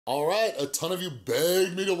All right, a ton of you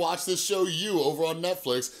begged me to watch this show, You, over on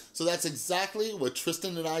Netflix, so that's exactly what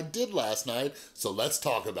Tristan and I did last night, so let's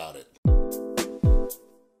talk about it.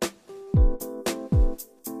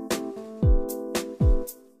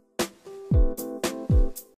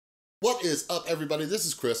 What is up, everybody? This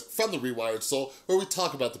is Chris from the Rewired Soul, where we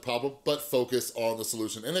talk about the problem, but focus on the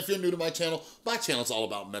solution. And if you're new to my channel's all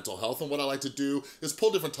about mental health, and what I like to do is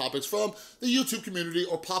pull different topics from the YouTube community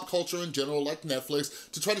or pop culture in general, like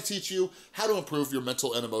Netflix, to try to teach you how to improve your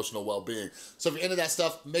mental and emotional well-being. So if you're into that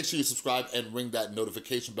stuff, make sure you subscribe and ring that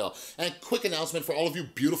notification bell. And quick announcement for all of you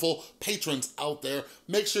beautiful patrons out there,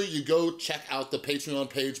 make sure you go check out the Patreon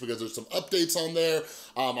page because there's some updates on there.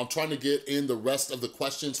 I'm trying to get in the rest of the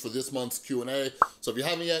questions for this month's Q&A. So if you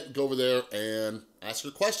haven't yet, go over there and ask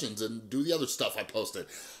your questions and do the other stuff I posted,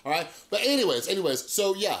 all right? But anyways,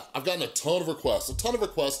 so yeah, I've gotten a ton of requests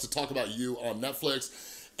to talk about You on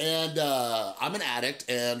Netflix. And I'm an addict,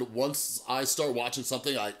 and once I start watching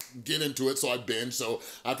something, I get into it, so I binge, so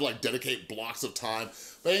I have to like dedicate blocks of time.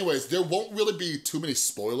 But anyways, there won't really be too many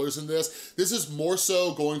spoilers in this. This is more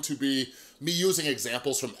so going to be me using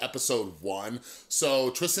examples from episode 1. So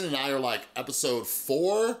Tristan and I are like episode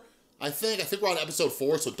 4, I think we're on episode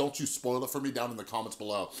 4, so don't you spoil it for me down in the comments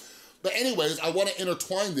below. But anyways, I want to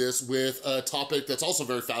intertwine this with a topic that's also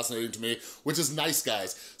very fascinating to me, which is Nice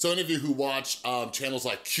Guys. So any of you who watch channels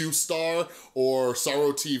like Cuestar or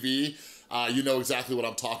Sorrow TV, you know exactly what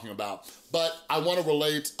I'm talking about. But I want to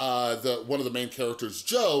relate one of the main characters,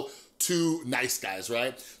 Joe, to Nice Guys,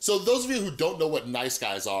 right? So those of you who don't know what Nice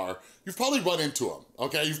Guys are, you've probably run into them,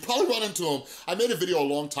 okay? You've probably run into them. I made a video a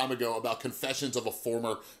long time ago about confessions of a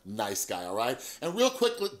former nice guy, all right? And real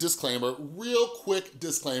quick disclaimer,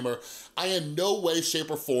 I in no way, shape,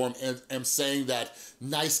 or form am saying that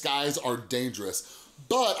nice guys are dangerous.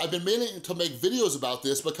 But I've been meaning to make videos about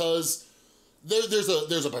this because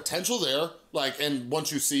there's a potential there, like, and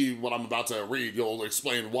once you see what I'm about to read, you'll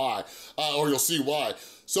explain why, or you'll see why.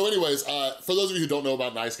 So anyways, for those of you who don't know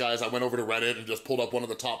about Nice Guys, I went over to Reddit and just pulled up one of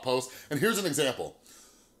the top posts, and here's an example.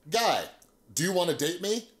 Guy, do you want to date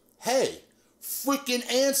me? Hey, freaking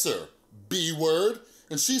answer, B word.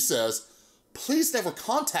 And she says, please never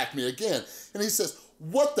contact me again. And he says,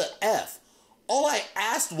 what the F? All I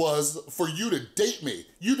asked was for you to date me.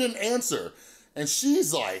 You didn't answer. And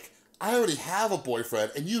she's like, I already have a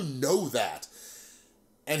boyfriend and you know that.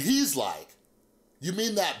 And he's like, you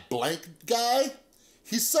mean that blank guy?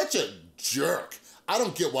 He's such a jerk. I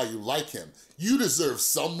don't get why you like him. You deserve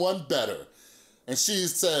someone better. And she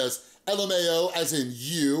says, LMAO, as in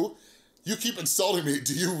you. You keep insulting me.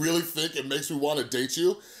 Do you really think it makes me want to date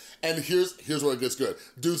you? And here's where it gets good.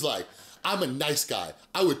 Dude's like, I'm a nice guy.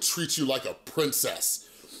 I would treat you like a princess.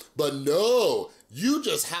 But no, you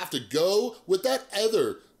just have to go with that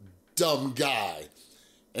other dumb guy.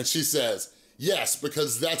 And she says, yes,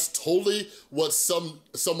 because that's totally what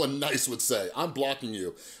someone nice would say. I'm blocking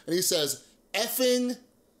you. And he says, effing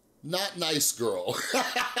not nice girl.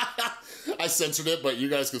 I censored it, but you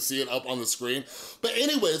guys can see it up on the screen. But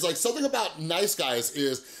anyways, like something about Nice Guys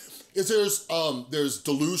is there's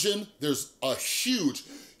delusion, there's a huge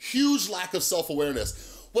lack of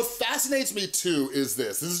self-awareness. What fascinates me too is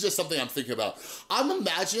this is just something I'm thinking about. I'm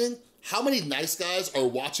imagining how many nice guys are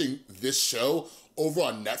watching this show over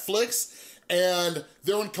on Netflix and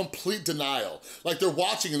they're in complete denial. Like they're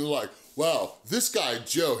watching and they're like, wow, this guy,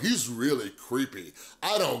 Joe, he's really creepy.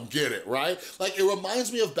 I don't get it, right? Like it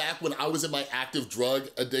reminds me of back when I was in my active drug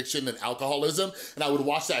addiction and alcoholism and I would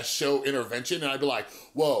watch that show Intervention and I'd be like,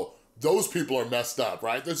 whoa, those people are messed up,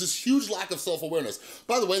 right? There's this huge lack of self-awareness.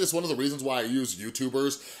 By the way, that's one of the reasons why I use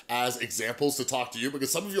YouTubers as examples to talk to you,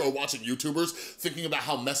 because some of you are watching YouTubers thinking about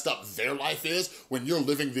how messed up their life is when you're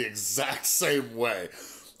living the exact same way,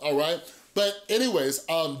 all right? But anyways,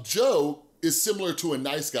 Joe is similar to a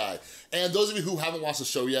nice guy. And those of you who haven't watched the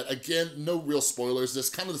show yet, again, no real spoilers, this is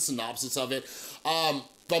kind of the synopsis of it.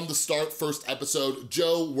 From the start, first episode,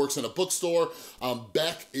 Joe works in a bookstore.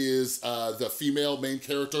 Beck is the female main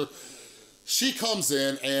character. She comes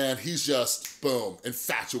in and he's just, boom,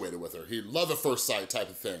 infatuated with her. He love at first sight type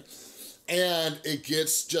of thing. And it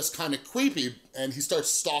gets just kind of creepy and he starts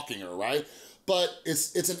stalking her, right? But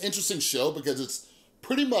it's an interesting show because it's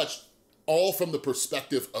pretty much all from the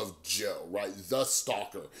perspective of Joe, right? The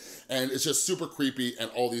stalker. And it's just super creepy and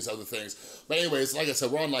all these other things. But anyways, like I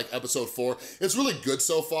said, we're on like episode 4. It's really good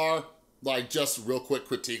so far. Like just real quick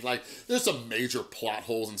critique, like there's some major plot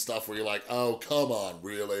holes and stuff where you're like, oh, come on,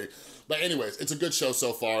 really? But anyways, it's a good show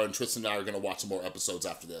so far and Tristan and I are gonna watch some more episodes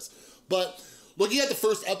after this. But looking at the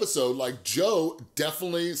first episode, like Joe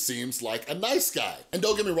definitely seems like a nice guy. And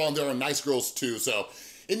don't get me wrong, there are nice girls too, so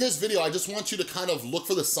in this video, I just want you to kind of look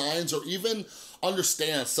for the signs or even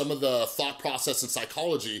understand some of the thought process and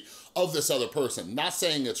psychology of this other person. Not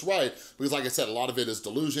saying it's right, because like I said, a lot of it is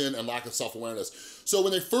delusion and lack of self-awareness. So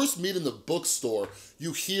when they first meet in the bookstore,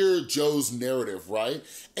 you hear Joe's narrative, right?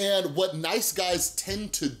 And what nice guys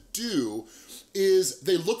tend to do is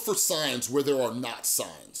they look for signs where there are not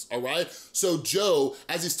signs, all right? So Joe,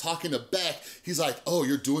 as he's talking to Beck, he's like, oh,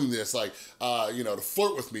 you're doing this, like, you know, to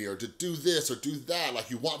flirt with me or to do this or do that, like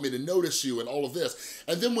you want me to notice you and all of this.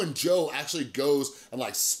 And then when Joe actually goes and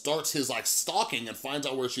like starts his like stalking and finds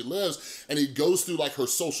out where she lives, and he goes through like her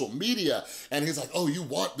social media and he's like, oh, you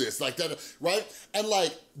want this, like that, right? And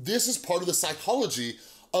like, this is part of the psychology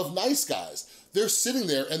of nice guys. They're sitting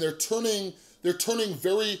there and they're turning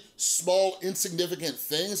very small, insignificant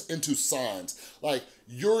things into signs. Like,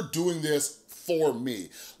 you're doing this for me.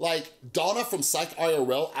 Like, Donna from Psych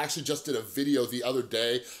IRL actually just did a video the other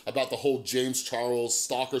day about the whole James Charles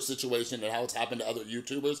stalker situation and how it's happened to other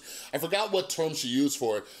YouTubers. I forgot what term she used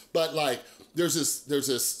for it, but like, there's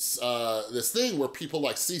this thing where people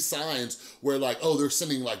like see signs where like, oh, they're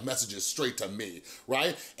sending like messages straight to me,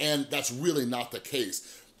 right? And that's really not the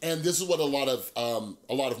case. And this is what a lot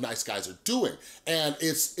of nice guys are doing. And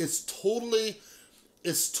it's totally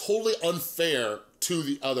unfair to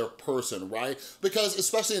the other person, right? Because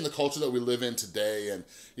especially in the culture that we live in today and,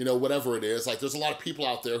 you know, whatever it is, like there's a lot of people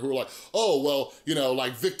out there who are like, oh, well, you know,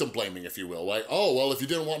 like victim blaming, if you will. Like, oh, well, if you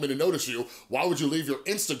didn't want me to notice you, why would you leave your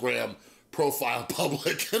Instagram profile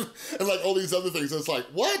public and like all these other things? And it's like,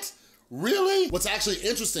 what? Really? What's actually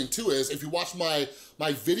interesting too is if you watch my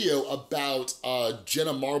video about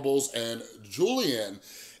Jenna Marbles and Julian,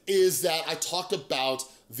 is that I talked about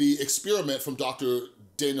the experiment from Dr.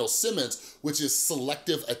 Daniel Simmons, which is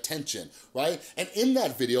selective attention, right? And in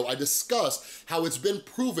that video, I discussed how it's been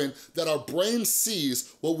proven that our brain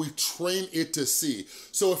sees what we train it to see.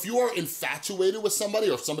 So if you are infatuated with somebody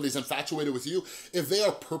or if somebody's infatuated with you, if they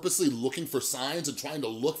are purposely looking for signs and trying to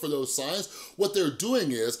look for those signs, what they're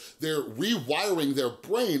doing is they're rewiring their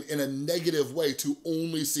brain in a negative way to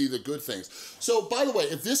only see the good things. So by the way,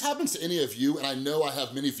 if this happens to any of you, and I know I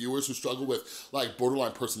have many viewers who struggle with like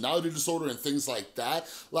borderline personality disorder and things like that,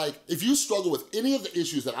 like if you struggle with any of the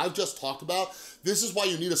issues that I've just talked about, this is why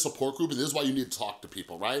you need a support group and this is why you need to talk to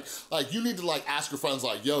people, right? Like you need to like ask your friends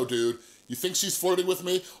like, yo dude, you think she's flirting with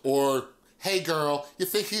me? Or hey girl, you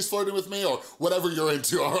think he's flirting with me? Or whatever you're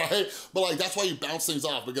into, all right? But like that's why you bounce things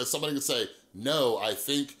off, because somebody can say, no, I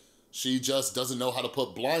think she just doesn't know how to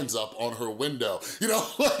put blinds up on her window. You know,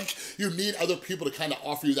 like you need other people to kind of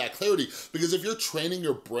offer you that clarity, because if you're training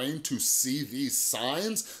your brain to see these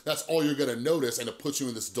signs, that's all you're gonna notice and it puts you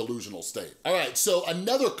in this delusional state. All right, so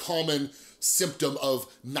another common symptom of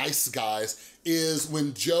nice guys is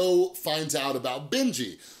when Joe finds out about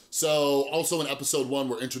Benji. So also in episode 1,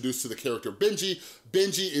 we're introduced to the character Benji.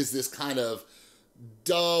 Benji is this kind of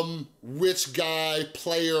dumb rich guy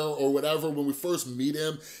player or whatever. When we first meet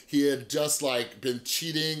him, he had just like been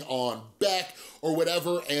cheating on Beck or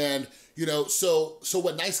whatever. And you know, so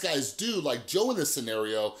what nice guys do, like Joe in this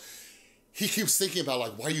scenario, he keeps thinking about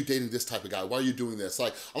like, why are you dating this type of guy? Why are you doing this?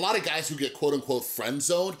 Like a lot of guys who get quote unquote friend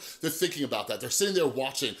zoned, they're thinking about that. They're sitting there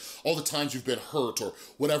watching all the times you've been hurt or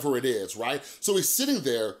whatever it is, right? So he's sitting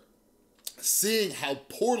there seeing how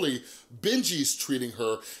poorly Benji's treating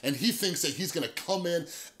her, and he thinks that he's gonna come in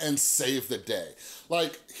and save the day.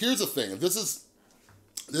 Like, here's the thing, this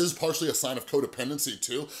is partially a sign of codependency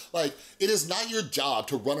too. Like, it is not your job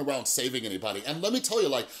to run around saving anybody. And let me tell you,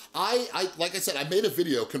 like I said, I made a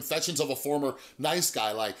video, Confessions of a Former Nice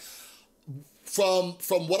Guy, like, from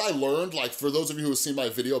what I learned, like for those of you who have seen my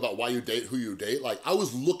video about why you date who you date, like I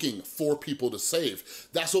was looking for people to save.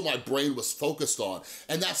 That's what my brain was focused on.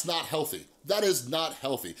 And that's not healthy. That is not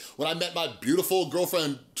healthy. When I met my beautiful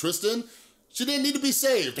girlfriend, Tristan, she didn't need to be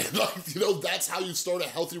saved. Like, you know, that's how you start a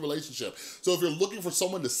healthy relationship. So if you're looking for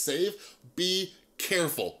someone to save, be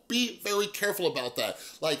careful. Be very careful about that.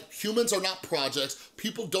 Like, humans are not projects.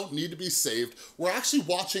 People don't need to be saved. We're actually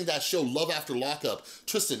watching that show, Love After Lockup.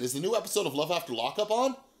 Tristan, is the new episode of Love After Lockup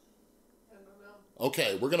on? I don't know.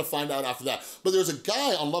 Okay, we're gonna find out after that. But there's a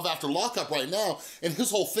guy on Love After Lockup right now, and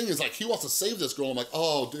his whole thing is like, he wants to save this girl. I'm like,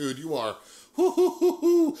 oh, dude, you are,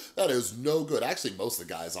 that is no good. Actually, most of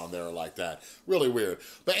the guys on there are like that. Really weird.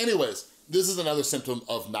 But anyways, this is another symptom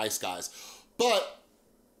of nice guys. But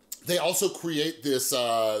they also create this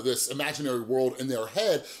this imaginary world in their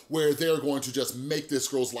head where they're going to just make this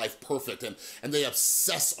girl's life perfect, and they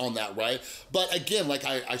obsess on that, right? But again, like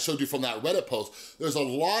I showed you from that Reddit post, there's a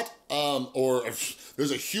lot,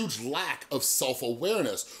 there's a huge lack of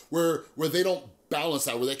self-awareness where they don't balance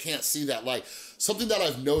that where they can't see that light. Something that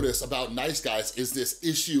I've noticed about nice guys is this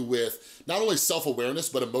issue with not only self-awareness,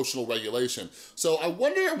 but emotional regulation. So I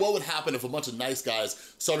wonder what would happen if a bunch of nice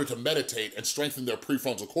guys started to meditate and strengthen their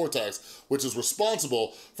prefrontal cortex, which is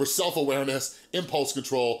responsible for self-awareness, impulse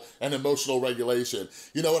control, and emotional regulation.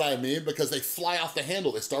 You know what I mean? Because they fly off the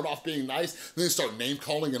handle. They start off being nice, then they start name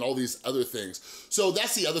calling and all these other things. So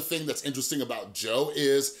that's the other thing that's interesting about Joe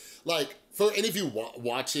is, like, for any of you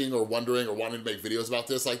watching or wondering or wanting to make videos about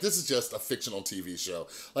this, like, this is just a fictional TV show.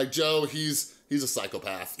 Like, Joe, he's a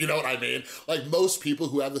psychopath, you know what I mean? Like, most people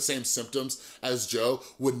who have the same symptoms as Joe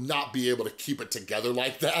would not be able to keep it together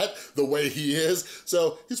like that, the way he is.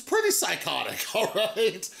 So he's pretty psychotic, all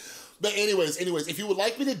right? But anyways, if you would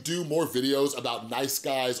like me to do more videos about nice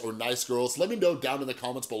guys or nice girls, let me know down in the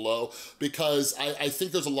comments below, because I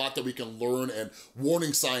think there's a lot that we can learn and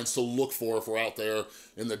warning signs to look for if we're out there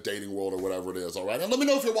in the dating world or whatever it is, all right? And let me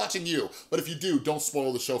know if you're watching you, but if you do, don't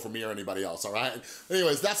spoil the show for me or anybody else, all right?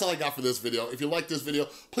 Anyways, that's all I got for this video. If you like this video,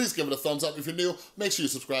 please give it a thumbs up. If you're new, make sure you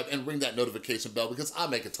subscribe and ring that notification bell, because I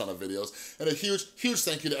make a ton of videos. And a huge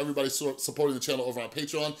thank you to everybody supporting the channel over on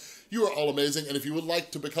Patreon. You are all amazing, and if you would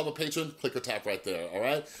like to become a patron, click or tap right there, all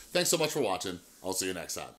right? Thanks so much for watching. I'll see you next time.